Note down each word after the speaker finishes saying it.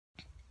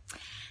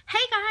Hey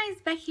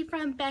guys, Becky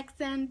from Bex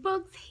and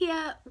Books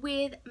here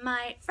with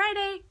my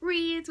Friday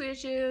reads,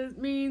 which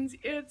means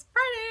it's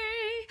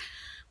Friday,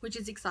 which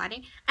is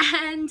exciting,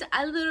 and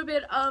a little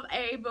bit of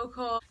a book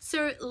haul.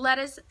 So let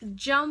us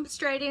jump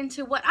straight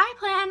into what I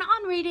plan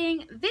on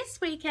reading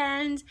this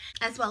weekend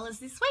as well as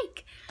this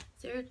week.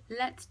 So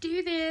let's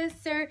do this.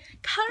 So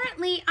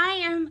currently I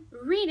am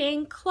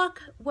reading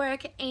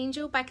Clockwork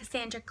Angel by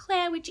Cassandra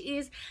Clare, which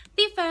is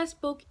the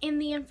first book in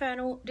the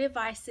Infernal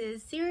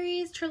Devices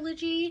series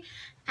trilogy.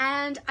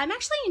 And I'm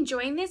actually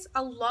enjoying this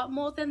a lot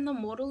more than the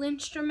Mortal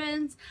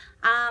Instruments.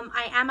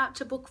 I am up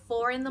to book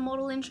 4 in the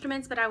Mortal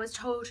Instruments, but I was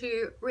told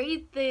to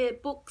read the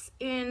books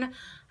in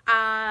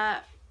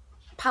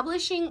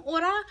publishing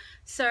order,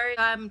 so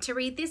to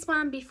read this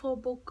one before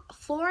book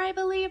 4, I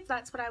believe.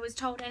 That's what I was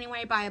told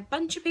anyway by a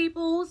bunch of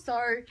people, so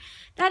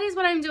that is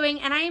what I'm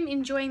doing, and I am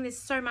enjoying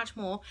this so much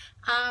more.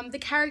 The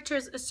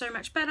characters are so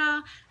much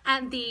better,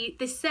 and the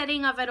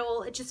setting of it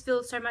all, it just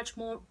feels so much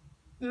more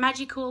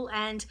magical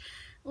and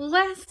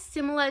less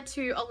similar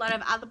to a lot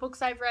of other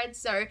books I've read,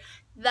 so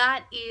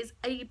that is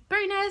a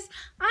bonus.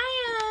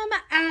 I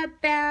am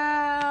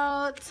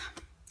about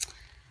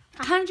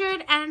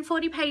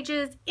 140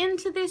 pages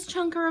into this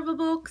chunker of a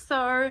book,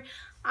 so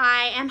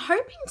I am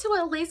hoping to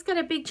at least get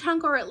a big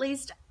chunk, or at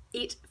least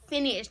it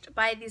finished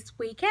by this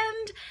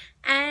weekend,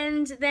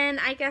 and then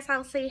I guess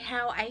I'll see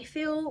how I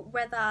feel,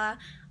 whether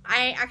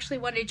I actually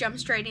want to jump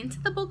straight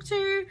into the book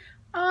 2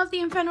 of the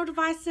Infernal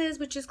Devices,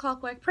 which is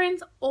Clockwork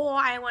Prince, or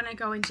I want to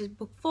go into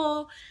book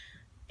 4.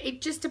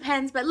 It just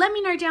depends, but let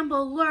me know down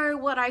below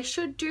what I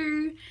should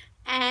do,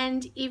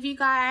 and if you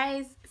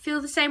guys feel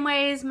the same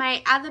way as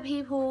my other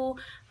people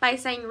by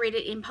saying read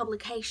it in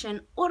publication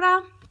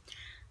order.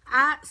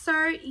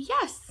 So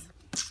yes,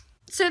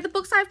 so the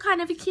books I've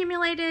kind of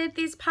accumulated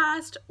this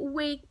past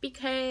week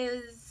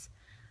because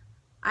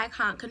I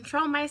can't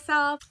control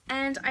myself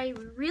and I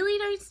really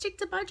don't stick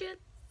to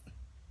budget.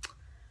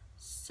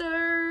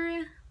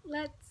 So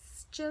let's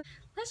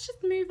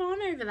just move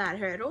on over that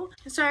hurdle.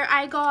 So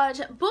I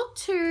got book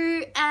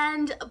 2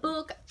 and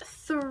book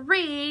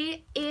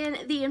 3 in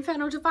the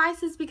Infernal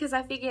Devices because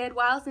I figured,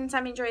 well, since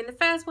I'm enjoying the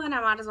first one,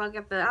 I might as well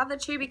get the other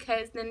 2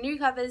 because the new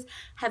covers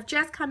have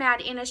just come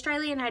out in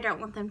Australia and I don't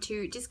want them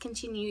to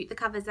discontinue the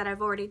covers that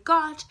I've already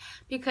got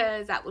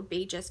because that would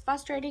be just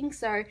frustrating.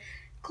 So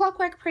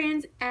Clockwork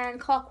Prince and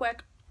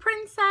Clockwork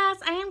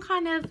Princess. I am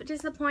kind of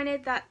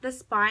disappointed that the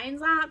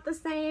spines aren't the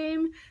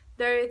same,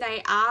 though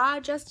they are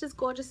just as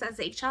gorgeous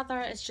as each other.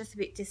 It's just a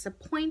bit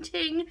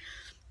disappointing,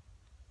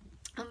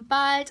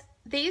 but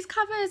these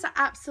covers are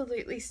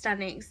absolutely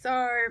stunning.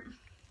 So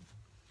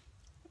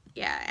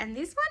yeah, and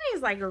this one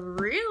is like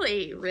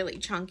really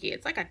chunky.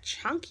 It's like a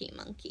chunky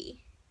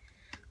monkey.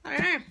 I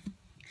don't know,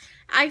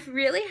 I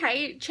really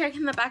hate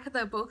checking the back of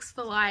the books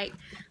for like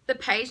the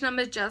page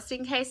numbers just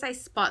in case I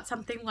spot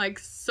something like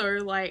so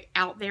like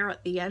out there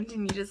at the end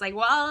and you're just like,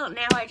 well,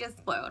 now I just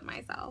spoiled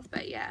myself.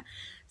 But yeah,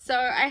 so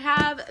I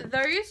have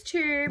those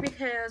 2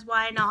 because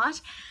why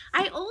not?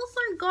 I also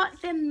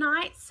got The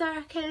Night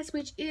Circus,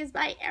 which is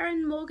by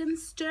Erin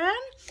Morgenstern,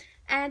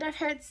 and I've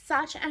heard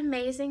such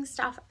amazing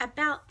stuff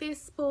about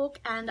this book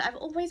and I've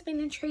always been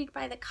intrigued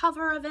by the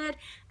cover of it,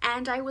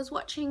 and I was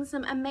watching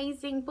some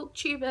amazing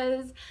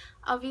booktubers,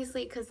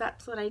 obviously because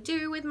that's what I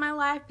do with my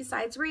life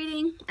besides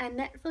reading and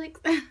Netflix,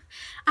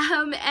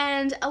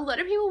 and a lot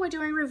of people were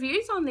doing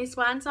reviews on this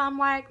one, so I'm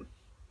like,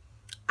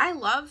 I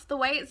love the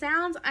way it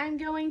sounds, I'm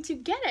going to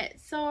get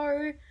it.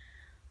 So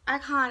I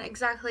can't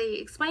exactly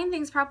explain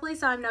things properly,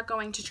 so I'm not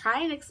going to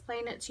try and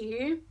explain it to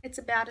you. It's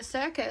about a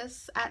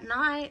circus at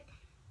night.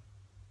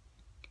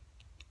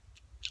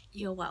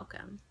 You're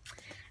welcome.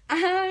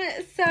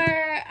 So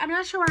I'm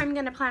not sure I'm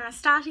going to plan on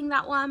starting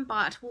that one,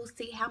 but we'll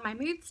see how my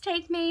moods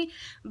take me.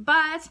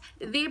 But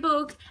the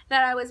book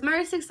that I was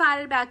most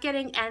excited about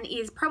getting, and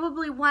is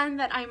probably one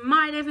that I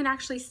might even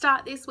actually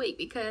start this week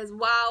because,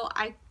 wow,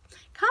 I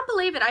can't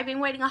believe it. I've been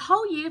waiting a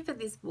whole year for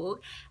this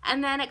book,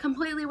 and then it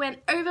completely went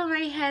over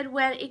my head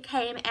when it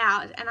came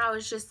out, and I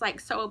was just like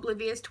so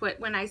oblivious to it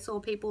when I saw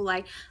people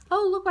like,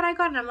 oh, look what I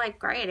got, and I'm like,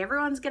 great,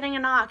 everyone's getting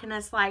an ARC, and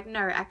it's like,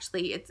 no,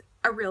 actually it's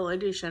a real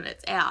edition,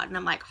 it's out, and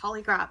I'm like,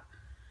 holy crap,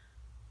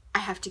 I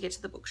have to get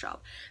to the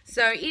bookshop.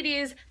 So it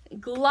is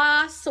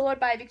Glass Sword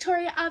by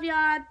Victoria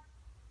Aveyard,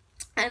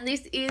 and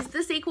this is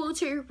the sequel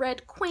to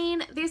Red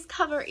Queen. This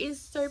cover is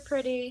so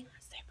pretty,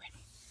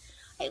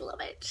 I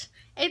love it.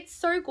 It's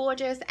so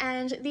gorgeous,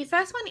 and the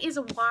first one is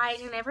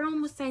white, and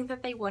everyone was saying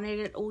that they wanted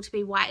it all to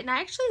be white, and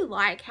I actually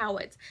like how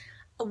it's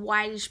a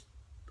whitish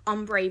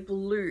ombre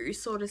blue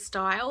sort of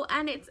style,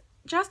 and it's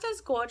just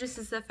as gorgeous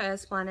as the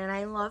first one, and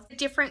I love the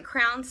different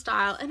crown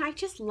style, and I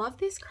just love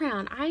this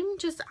crown. I'm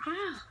just,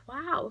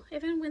 wow,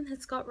 even when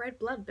it's got red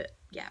blood, but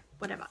yeah,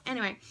 whatever.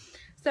 Anyway,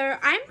 so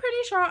I'm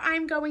pretty sure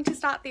I'm going to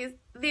start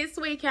this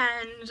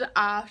weekend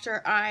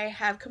after I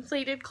have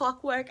completed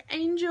Clockwork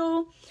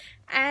Angel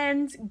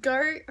and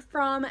go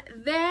from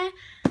there.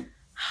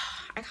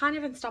 I can't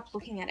even stop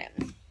looking at it.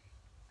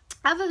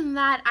 Other than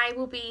that, I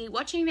will be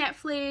watching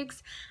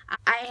Netflix.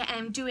 I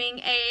am doing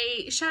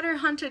a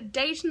Shadowhunter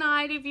date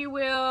night, if you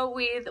will,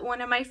 with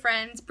one of my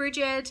friends,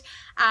 Bridget,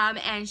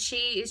 and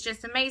she is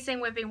just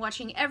amazing. We've been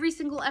watching every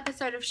single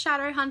episode of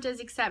Shadowhunters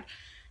except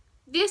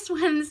this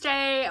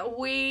Wednesday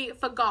we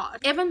forgot.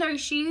 Even though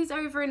she's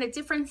over in a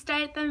different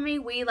state than me,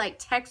 we like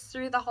text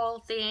through the whole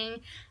thing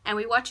and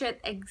we watch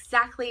it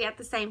exactly at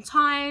the same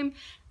time.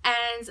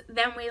 And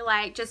then we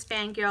like just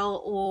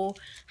fangirl or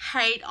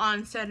hate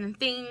on certain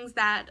things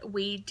that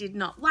we did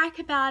not like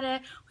about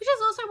it, which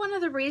is also one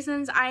of the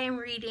reasons I am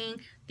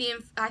reading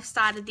I've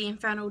started The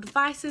Infernal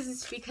Devices,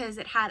 is because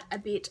it had a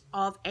bit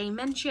of a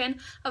mention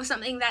of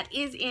something that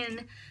is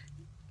in,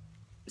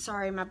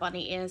 sorry, my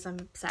bunny ears, I'm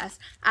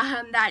obsessed,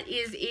 that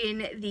is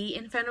in the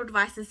Infernal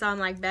Devices, so I'm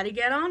like, better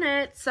get on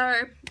it.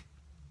 So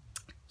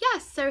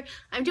yes, so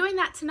I'm doing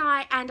that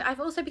tonight, and I've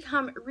also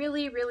become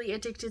really, really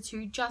addicted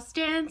to Just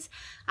Dance.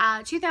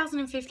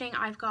 2015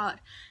 I've got,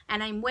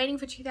 and I'm waiting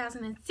for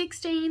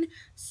 2016,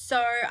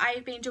 so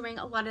I've been doing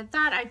a lot of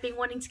that. I've been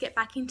wanting to get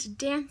back into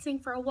dancing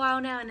for a while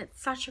now, and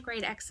it's such a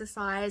great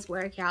exercise,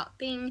 workout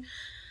thing.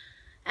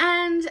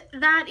 And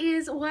that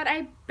is what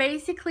I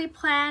basically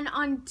plan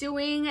on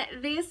doing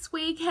this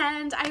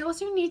weekend. I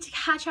also need to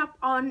catch up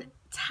on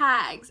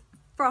tags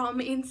from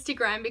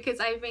Instagram because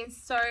I've been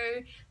so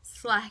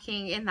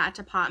slacking in that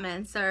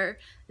department. So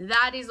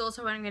that is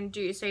also what I'm going to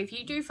do. So if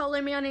you do follow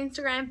me on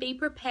Instagram, be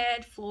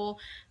prepared for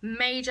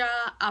major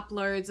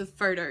uploads of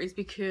photos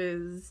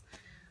because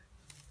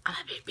I'm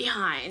a bit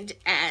behind,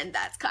 and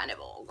that's kind of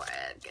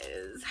awkward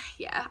because,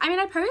 yeah, I mean,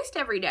 I post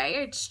every day.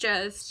 It's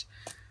just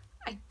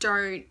I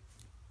don't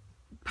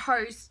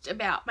post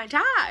about my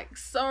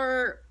tags,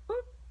 so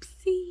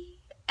oopsie.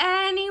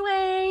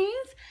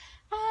 Anyways,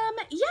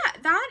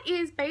 yeah, that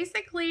is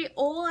basically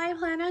all I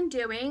plan on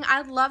doing.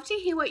 I'd love to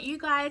hear what you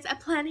guys are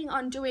planning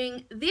on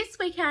doing this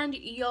weekend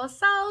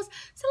yourselves,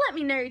 so let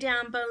me know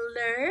down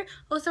below.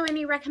 Also,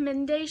 any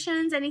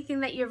recommendations,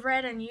 anything that you've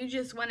read and you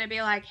just want to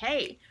be like,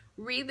 hey,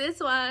 read this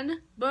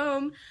one,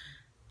 boom,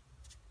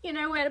 you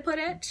know where to put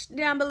it,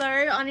 down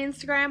below on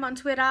Instagram, on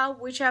Twitter,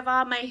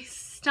 whichever. My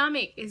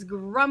stomach is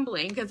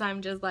grumbling because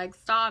I'm just like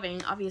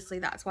starving. Obviously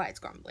that's why it's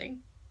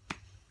grumbling.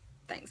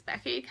 Thanks,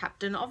 Becky,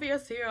 Captain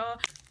Obvious here.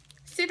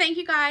 So thank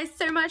you guys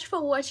so much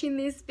for watching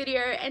this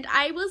video, and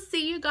I will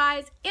see you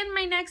guys in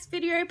my next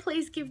video.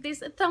 Please give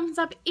this a thumbs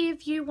up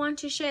if you want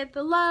to share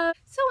the love.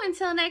 So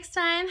until next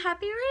time,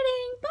 happy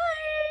reading,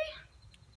 bye!